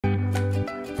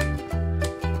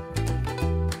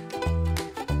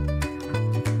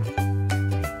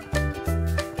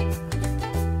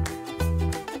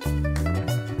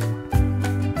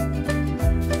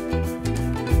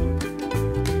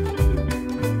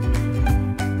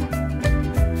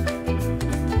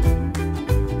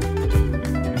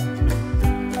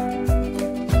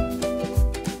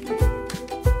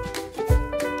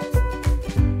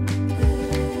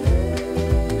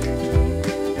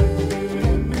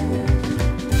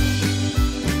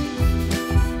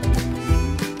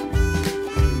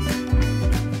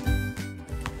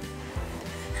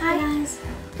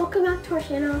our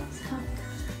channel. So,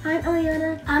 I'm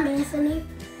Eliana. I'm Anthony.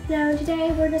 Now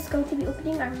today we're just going to be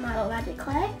opening our model magic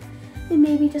clay. And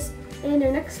maybe just in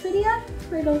our next video,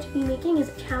 we're going to be making is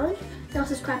a challenge. Now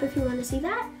subscribe if you want to see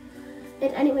that.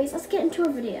 And anyways, let's get into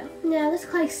our video. Now this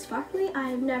clay is sparkly.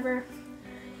 I've never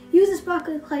used a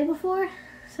sparkly clay before,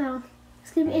 so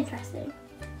it's gonna be interesting.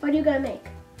 What are you gonna make?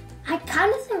 I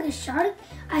kind of think a shark.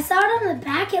 I saw it on the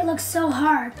back. It looks so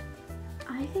hard.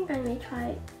 I think I may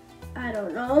try, I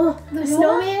don't know, The a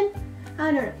snowman?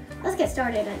 I don't know. Let's get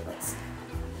started anyways.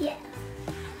 Yeah.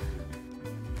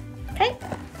 Okay.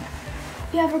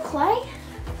 You have our clay?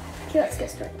 Okay, let's get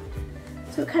started.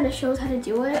 So it kind of shows how to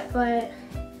do it, but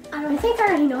I think I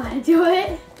already know how to do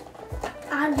it.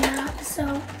 I'm not,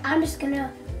 so I'm just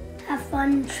gonna have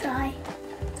fun and try.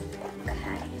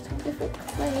 Okay, so different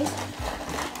clays.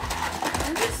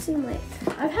 It doesn't seem like,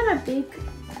 I've had a big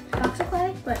box of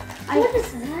clay, but What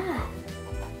is that?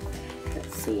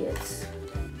 Let's see, it's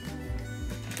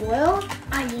oil.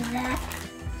 I need that.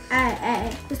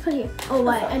 Just put it here. Oh,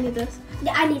 wait, I need this.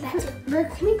 Yeah, I need that too.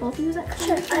 Rick, can we both use that?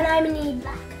 Sure. And I need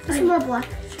black. There's some more black.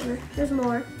 Sure. There's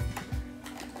more.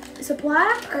 So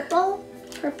black, Purple.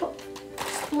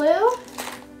 blue,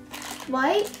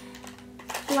 white,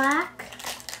 black,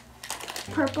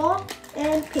 purple,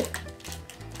 and pink.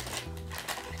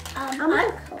 I'm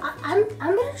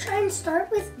gonna try and start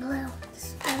with blue.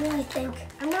 I really think.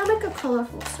 I'm gonna make a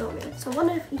colorful snowman. So one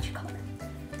of each color.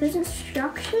 There's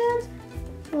instructions.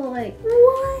 Well, like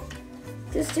what?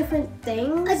 There's different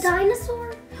things. A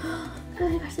dinosaur? Oh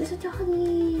my gosh, there's a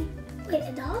doggy. Wait,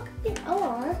 a dog?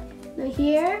 Oh. Right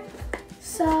here.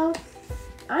 So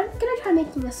I'm gonna try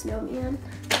making a snowman.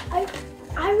 I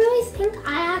really think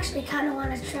I actually kind of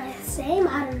want to try the same.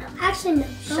 I don't know. Actually, no.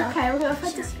 Sure. Okay, we're gonna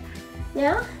put this here.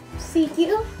 Now,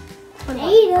 CQ.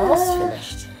 Almost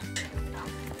finished.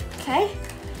 Okay.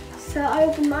 So I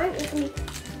opened mine.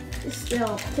 It's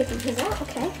still taking his out.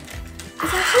 Okay.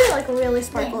 It's actually like really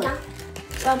sparkly.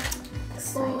 Oh,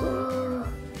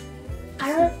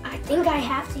 I think I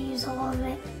have to use all of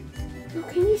it. Oh,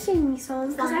 can you sing me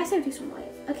songs? Because I saved you some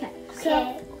white. Okay. So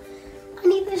I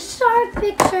need the shark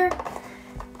picture.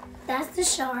 That's the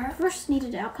shark. first need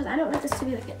it out because I don't want this to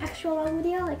be like an extra long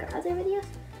video like our other videos.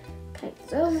 Okay,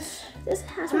 so this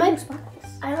has some sparkles.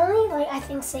 I only I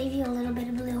think save you a little bit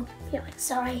of blue. Yeah.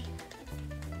 Sorry.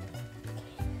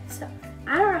 So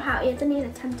I don't know how Anthony is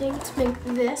attempting to make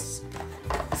this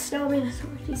snowman is so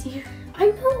much easier. I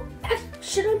know.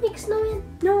 Should I make snowman?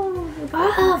 No.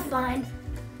 Oh, fine.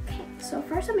 Okay, so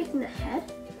first I'm making the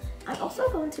head. I'm also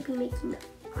going to be making the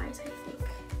eyes, I think.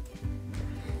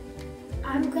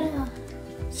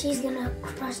 She's gonna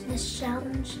crush this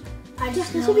challenge.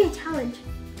 This will be a challenge.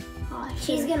 Oh,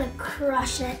 she's gonna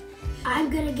crush it. I'm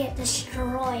gonna get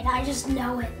destroyed. I just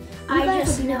know it. I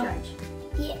just will be the know. judge.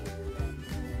 Yeah.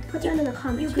 Put down in the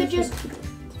comments. You can just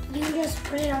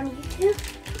put it on YouTube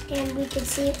and we can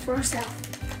see it for ourselves.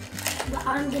 But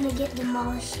I'm gonna get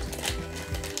demolished.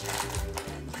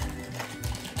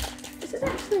 This is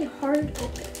actually hard to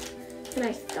open than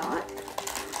I thought.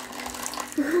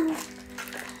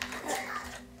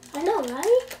 I know,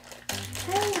 right?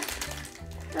 Okay.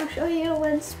 I'll show you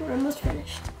once we're almost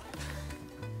finished.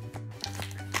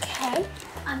 Okay.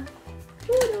 I'm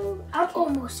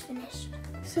almost finished.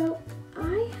 So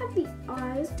I have the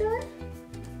eyes done.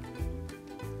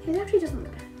 It actually doesn't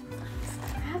look bad.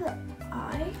 I have the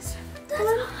eyes. That's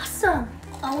awesome.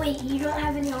 Oh wait, you don't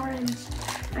have any orange.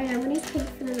 I am gonna use pink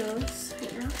for the nose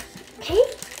right now. Pink?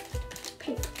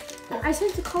 Pink. I said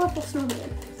it's a colorful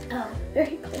snowman. Oh.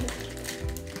 Very colorful.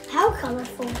 How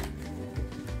colorful? I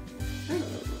don't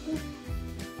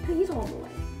know. He's all the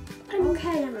way.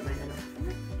 Okay, never mind.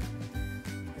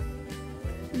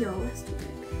 No, let's do it.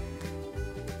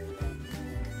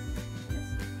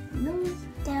 Nose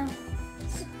down.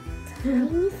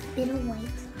 Tiny bit of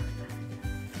white.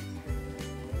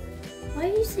 Why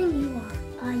are you saying you are?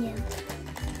 I am.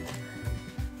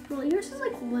 Well, yours is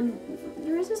like one.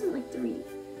 Yours isn't like three.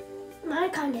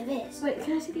 Mine kind of is. Wait,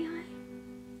 can I see the eye?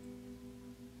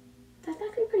 That's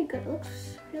actually pretty good. It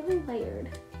looks really layered.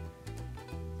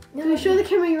 No, show the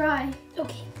camera your eye.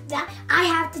 Okay, that I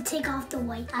have to take off the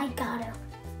white. I gotta.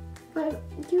 But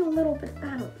do a little bit.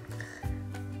 I don't.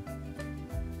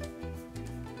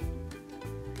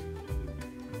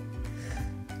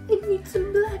 I need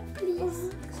some black,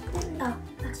 please. Oh,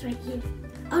 that's right here.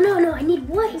 Oh no, I need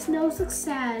white. His nose looks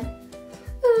sad.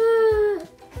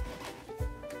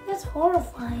 That's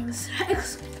horrifying.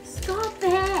 Stop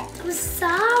it. I'm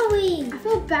sorry. I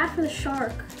feel bad for the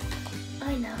shark.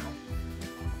 I know.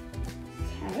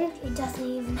 Okay. He doesn't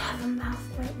even have a mouth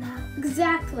right now.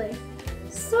 Exactly.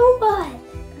 So what?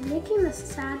 I'm making the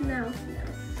sad mouth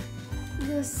now.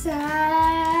 The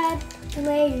sad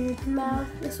layered mouth.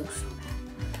 This looks so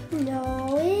bad.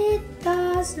 No, it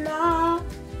does not.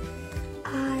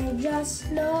 I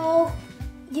just know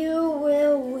you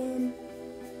will win.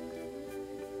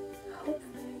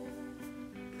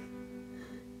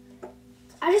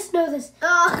 I just know this.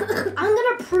 I'm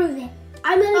gonna prove it.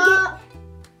 I'm gonna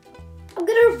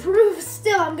prove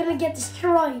still I'm gonna get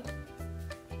destroyed.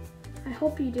 I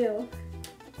hope you do.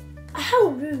 How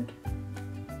rude.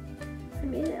 I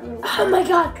made it a little. Oh my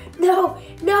god. No.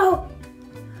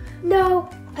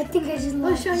 I think I just I'll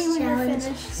lost show you this when you're challenge.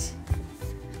 finished.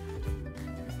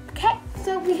 Okay,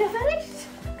 so we have finished.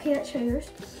 Okay, let's show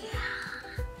yours. Yeah.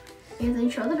 And then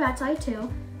show the bad side too.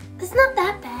 It's not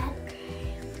that bad.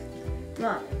 Come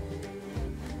on.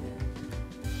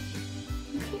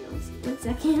 Okay, 1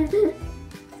 second.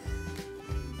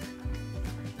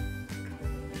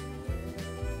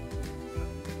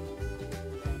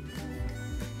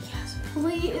 Yes,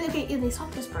 please. Okay, they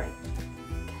stop whispering.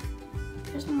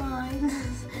 Okay, here's mine.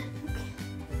 Okay.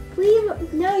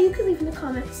 Leave. No, you can leave in the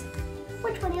comments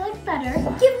which one you like better.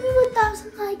 Give me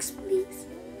 1,000 likes, please.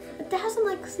 1,000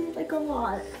 likes seems like a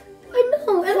lot. I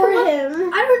know. And for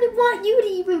him. I don't want you to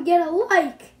even get a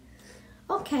like.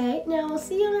 Okay, now we'll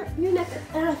see you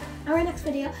on our next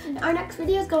video. Our next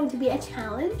video is going to be a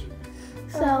challenge.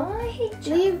 So I hate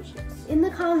leave in the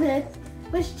comments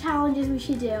which challenges we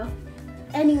should do.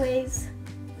 Anyways,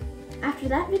 after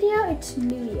that video, it's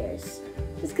New Year's.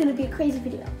 It's gonna be a crazy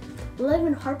video. Liv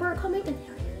and Harper are coming, and they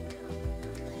don't even know.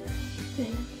 They're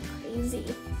gonna be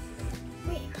crazy.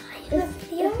 Wait, am I in the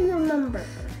video? If you remember.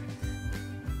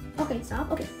 Okay,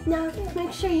 stop. Okay, now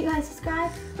make sure you guys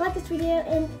subscribe, like this video,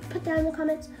 and put down in the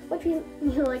comments which you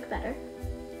like better.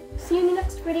 See you in the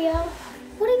next video.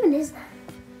 What even is that?